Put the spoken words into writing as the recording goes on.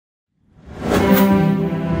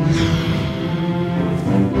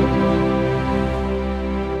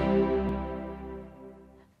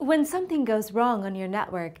When something goes wrong on your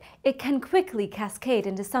network, it can quickly cascade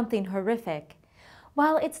into something horrific.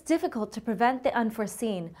 While it's difficult to prevent the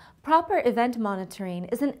unforeseen, proper event monitoring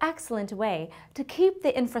is an excellent way to keep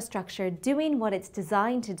the infrastructure doing what it's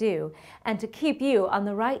designed to do and to keep you on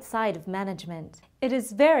the right side of management. It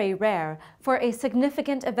is very rare for a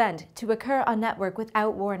significant event to occur on network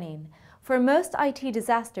without warning. For most IT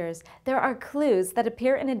disasters, there are clues that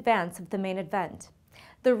appear in advance of the main event.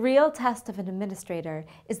 The real test of an administrator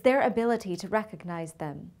is their ability to recognize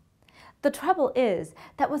them. The trouble is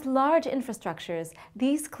that with large infrastructures,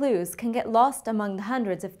 these clues can get lost among the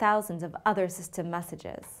hundreds of thousands of other system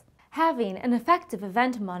messages. Having an effective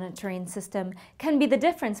event monitoring system can be the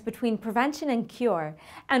difference between prevention and cure,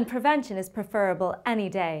 and prevention is preferable any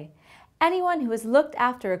day. Anyone who has looked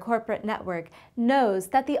after a corporate network knows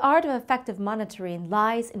that the art of effective monitoring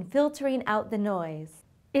lies in filtering out the noise.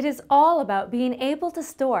 It is all about being able to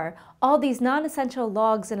store all these non-essential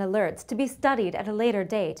logs and alerts to be studied at a later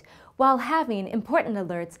date, while having important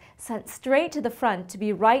alerts sent straight to the front to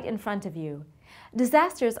be right in front of you.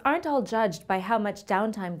 Disasters aren't all judged by how much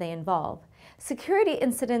downtime they involve. Security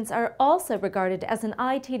incidents are also regarded as an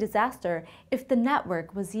IT disaster if the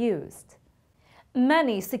network was used.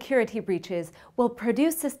 Many security breaches will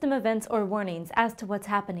produce system events or warnings as to what's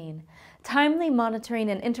happening. Timely monitoring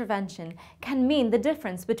and intervention can mean the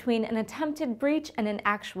difference between an attempted breach and an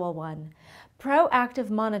actual one. Proactive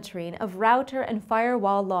monitoring of router and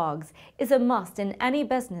firewall logs is a must in any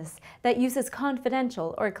business that uses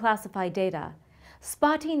confidential or classified data.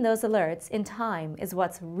 Spotting those alerts in time is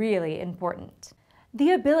what's really important.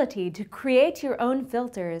 The ability to create your own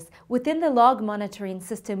filters within the log monitoring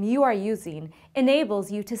system you are using enables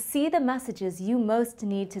you to see the messages you most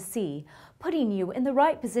need to see, putting you in the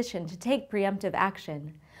right position to take preemptive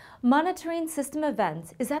action. Monitoring system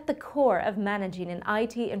events is at the core of managing an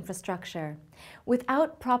IT infrastructure.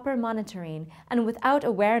 Without proper monitoring and without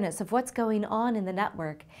awareness of what's going on in the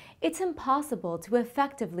network, it's impossible to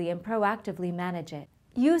effectively and proactively manage it.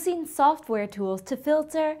 Using software tools to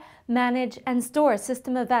filter, manage, and store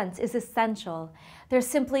system events is essential. There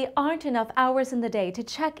simply aren't enough hours in the day to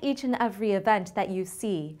check each and every event that you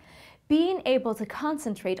see. Being able to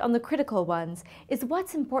concentrate on the critical ones is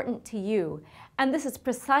what's important to you, and this is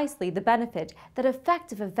precisely the benefit that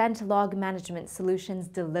effective event log management solutions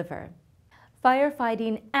deliver.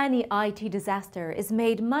 Firefighting any IT disaster is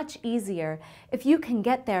made much easier if you can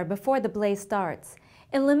get there before the blaze starts.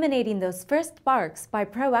 Eliminating those first sparks by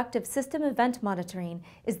proactive system event monitoring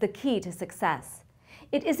is the key to success.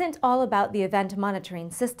 It isn't all about the event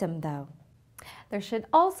monitoring system, though. There should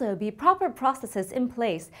also be proper processes in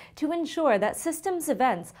place to ensure that systems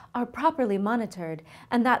events are properly monitored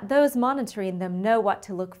and that those monitoring them know what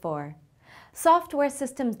to look for. Software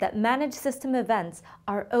systems that manage system events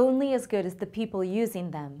are only as good as the people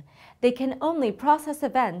using them. They can only process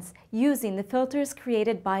events using the filters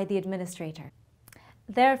created by the administrator.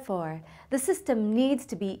 Therefore, the system needs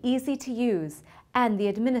to be easy to use, and the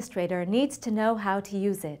administrator needs to know how to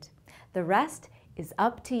use it. The rest is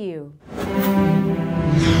up to you.